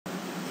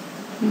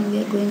Now we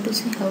are going to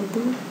see how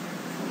to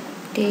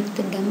take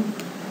the dump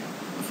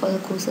for the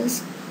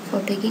courses.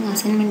 For taking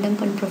assignment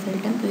dump and profile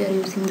dump, we are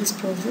using this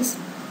process.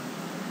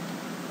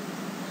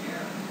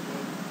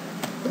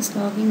 Just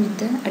log in with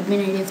the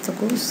admin ID of the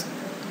course.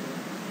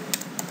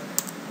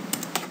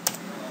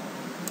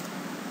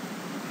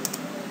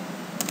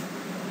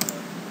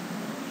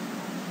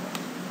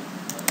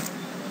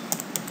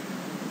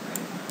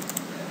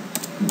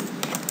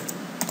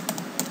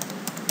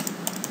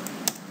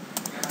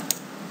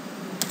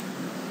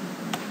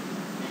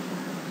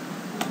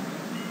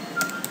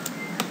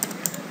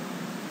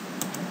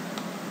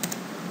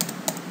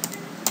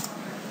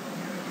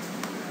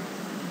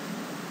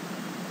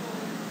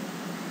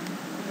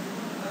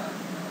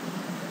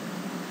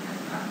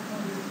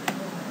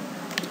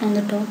 On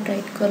the top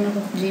right corner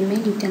of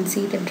Gmail, you can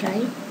see the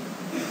drive.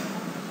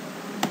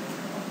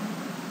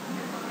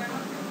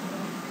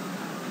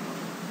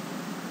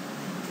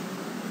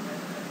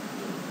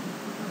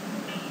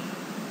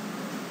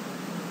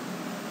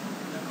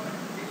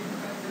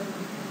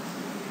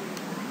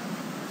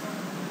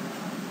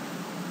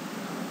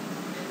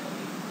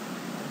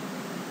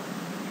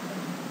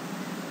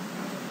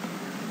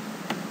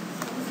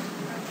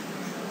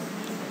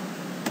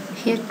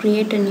 Here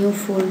create a new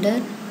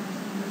folder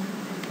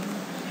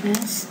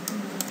as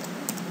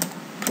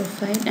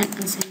profile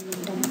and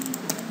assignment dump.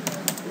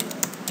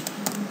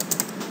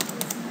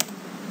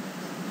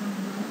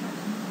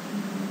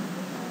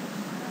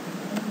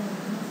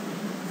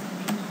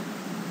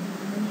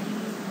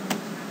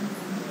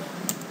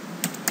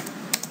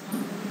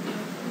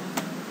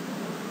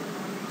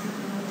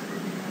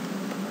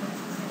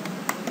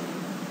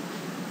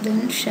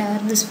 Then share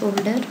this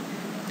folder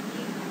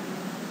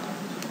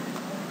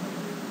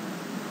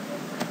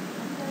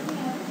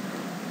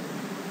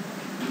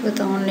with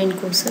online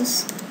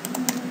courses.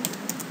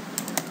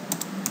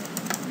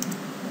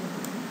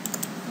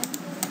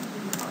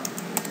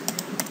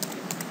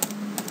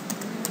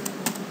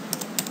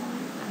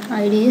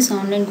 ID is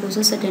online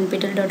courses at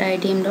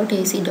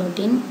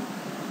nptel.iitm.ac.in.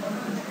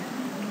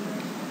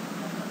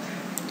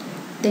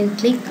 Then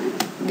click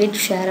get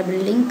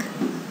shareable link.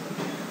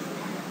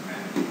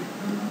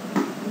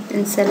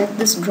 Then select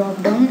this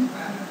drop down,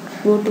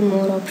 go to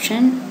more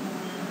option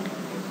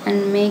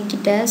and make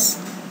it as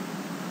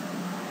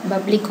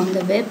public on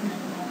the web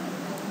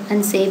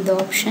and save the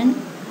option.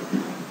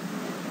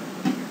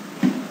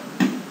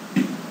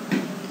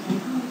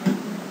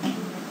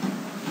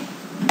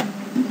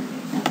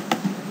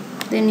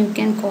 Then you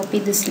can copy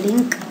this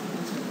link .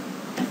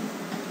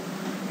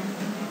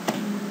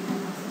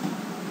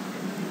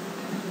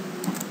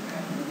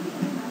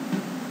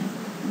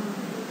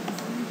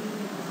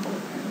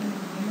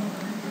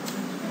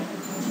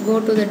 Go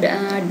to the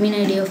admin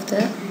ID of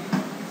the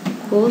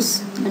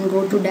course and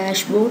go to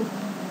dashboard,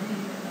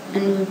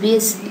 and you will be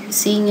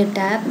seeing a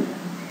tab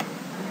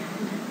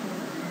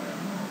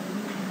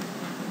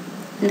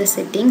in the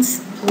settings.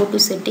 Go to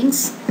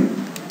settings.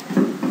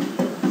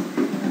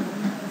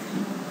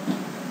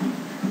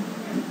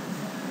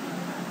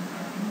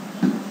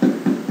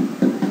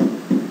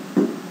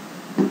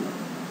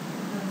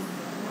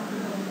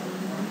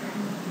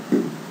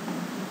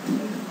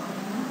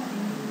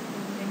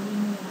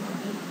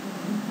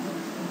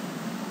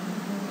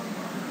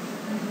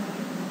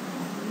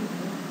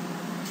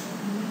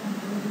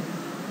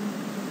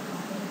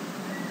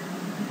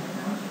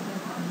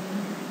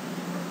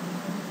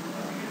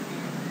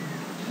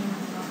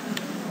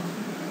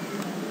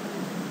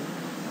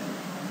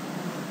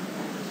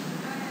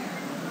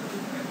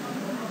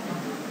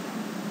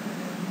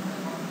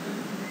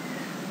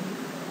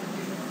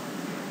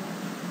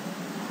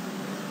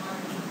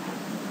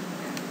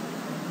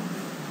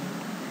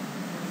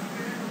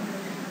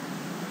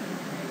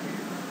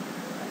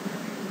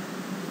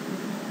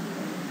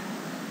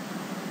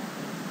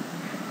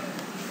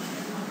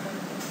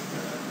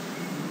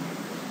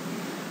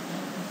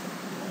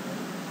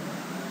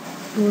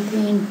 Go to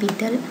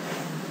nptel .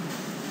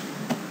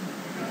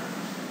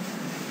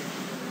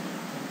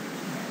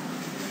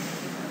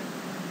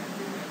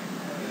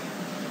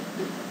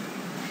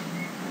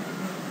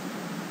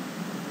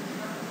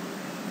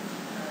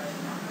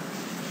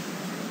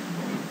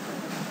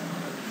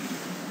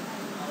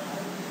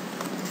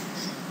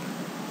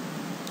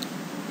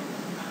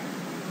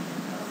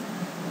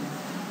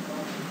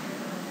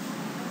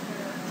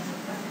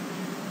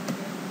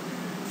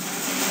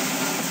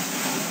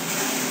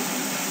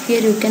 Here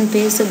you can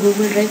paste the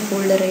Google Drive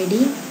folder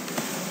ID.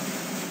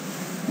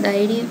 The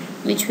ID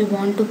which we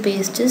want to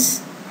paste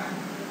is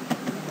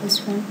this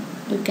one.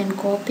 You can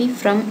copy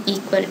from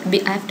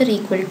after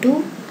equal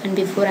to and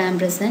before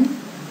ampersand.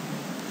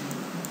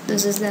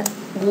 This is the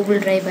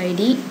Google Drive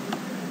ID.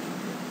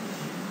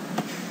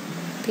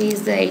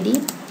 Paste the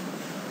ID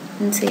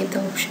and save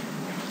the option.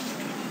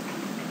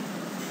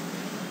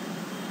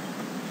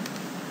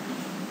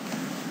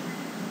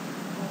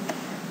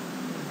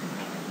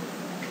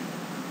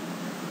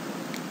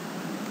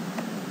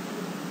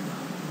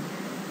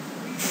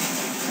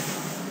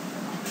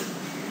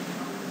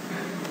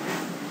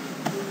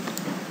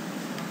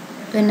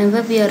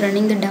 whenever we are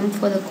running the dump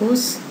for the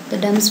course, the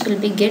dumps will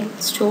be get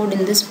stored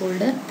in this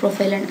folder,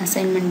 profile and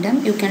assignment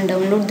dump. You can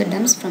download the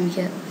dumps from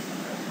here.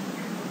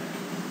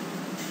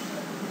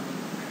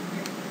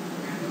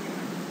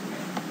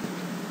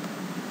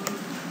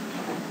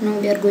 Now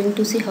we are going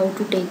to see how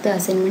to take the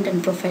assignment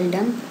and profile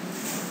dump.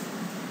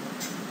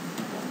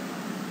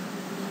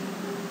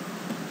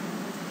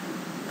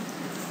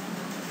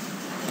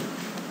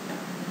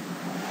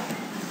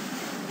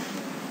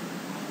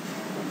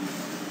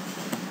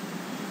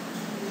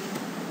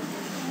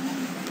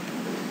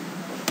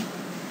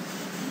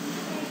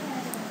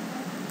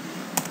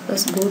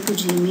 First go to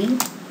Gmail.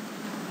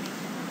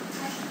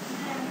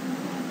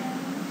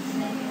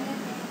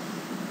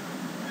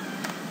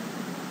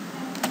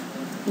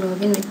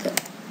 Log in with the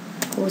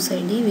course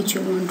ID which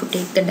you want to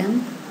take the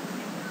dump.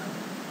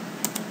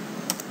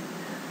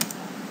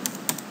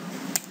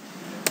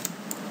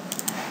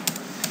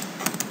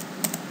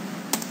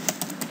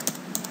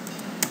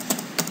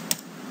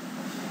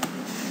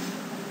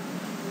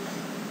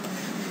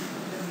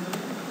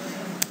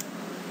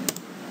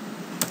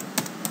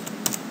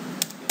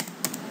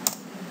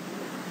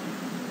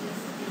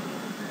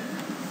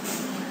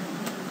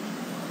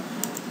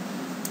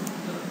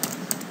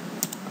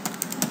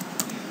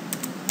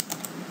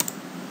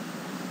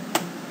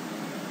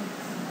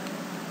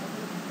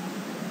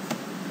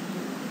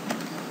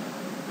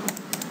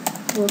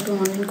 Go to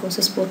online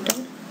courses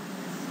portal,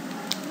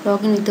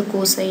 log in with the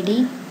course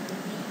ID,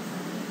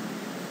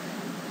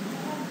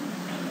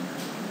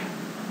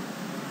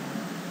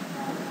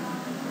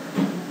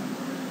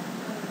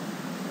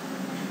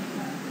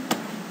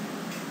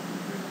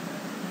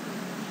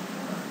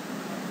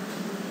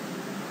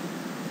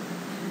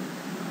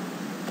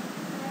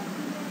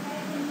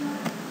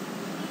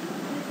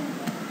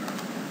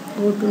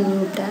 go to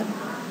new tab.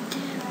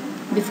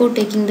 Before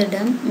taking the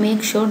dump,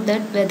 make sure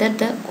that whether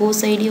the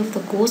course ID of the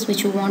course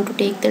which you want to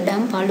take the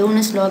dump alone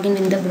is logged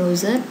in the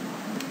browser.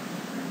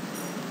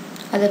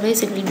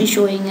 Otherwise it will be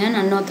showing an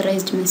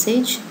unauthorized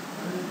message.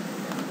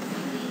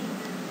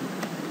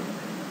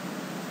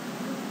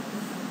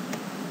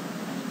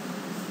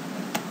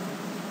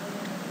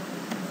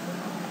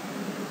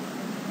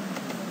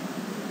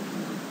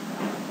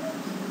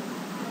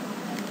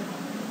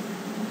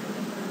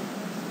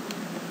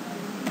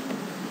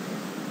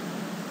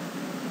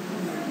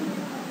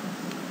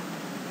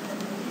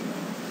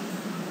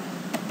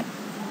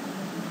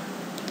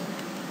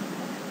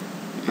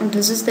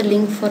 This is the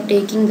link for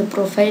taking the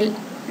profile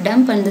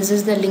dump and this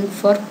is the link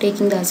for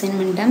taking the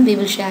assignment dump. We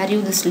will share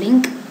you this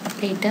link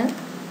later.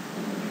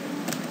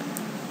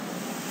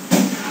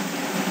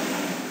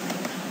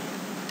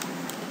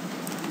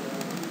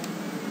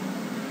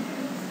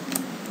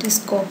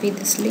 Just copy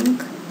this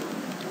link.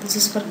 This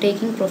is for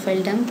taking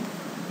profile dump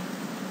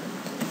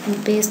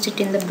and paste it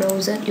in the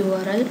browser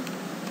URL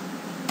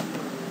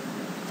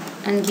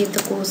and give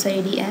the course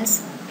ID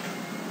as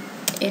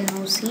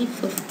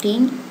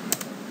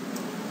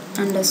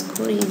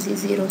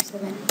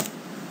NOC15_EASY07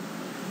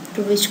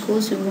 to which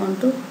course you want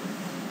to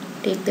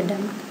take the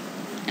dump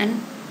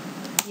and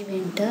give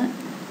enter.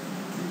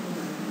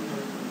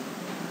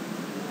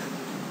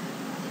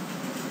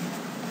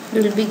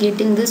 You will be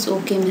getting this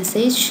OK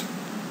message,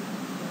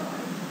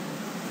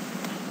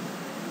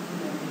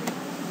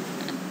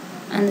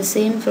 and the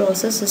same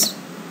process is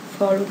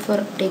followed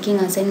for taking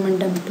assignment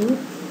dump too.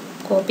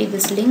 Copy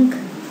this link.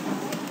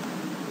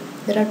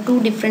 There are two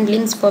different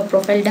links for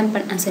profile dump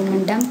and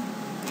assignment dump.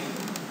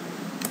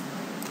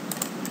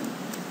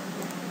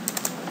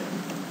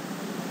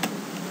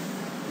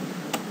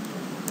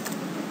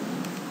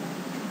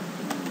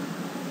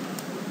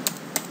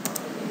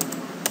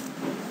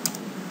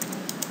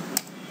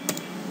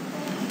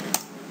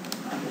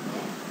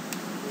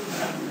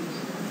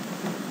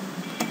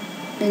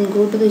 Then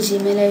go to the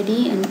Gmail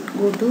ID and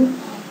go to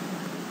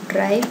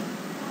Drive.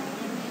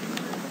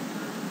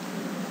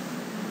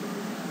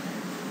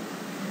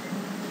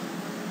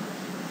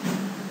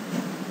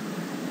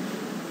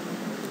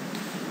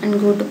 And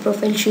go to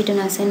Profile Sheet and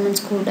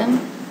Assignments Code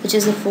Dump, which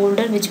is a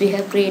folder which we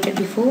have created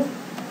before.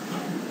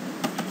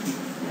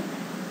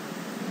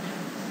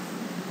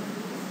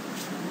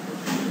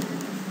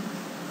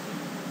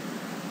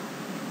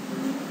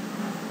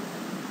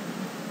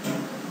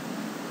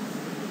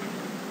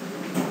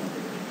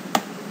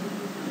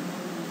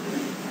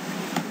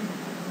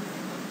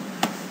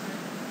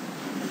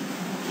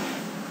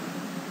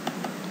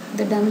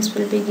 The dumps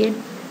will be get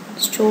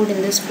stored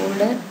in this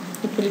folder.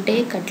 It will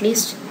take at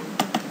least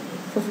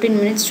 15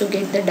 minutes to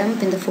get the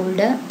dump in the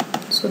folder,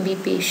 so be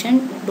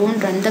patient. Don't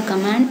run the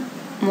command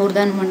more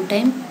than one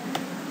time.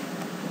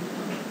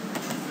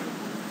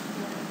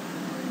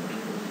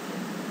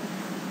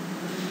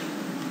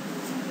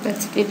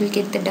 That's it. We will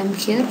get the dump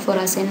here for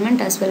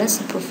assignment as well as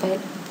the profile.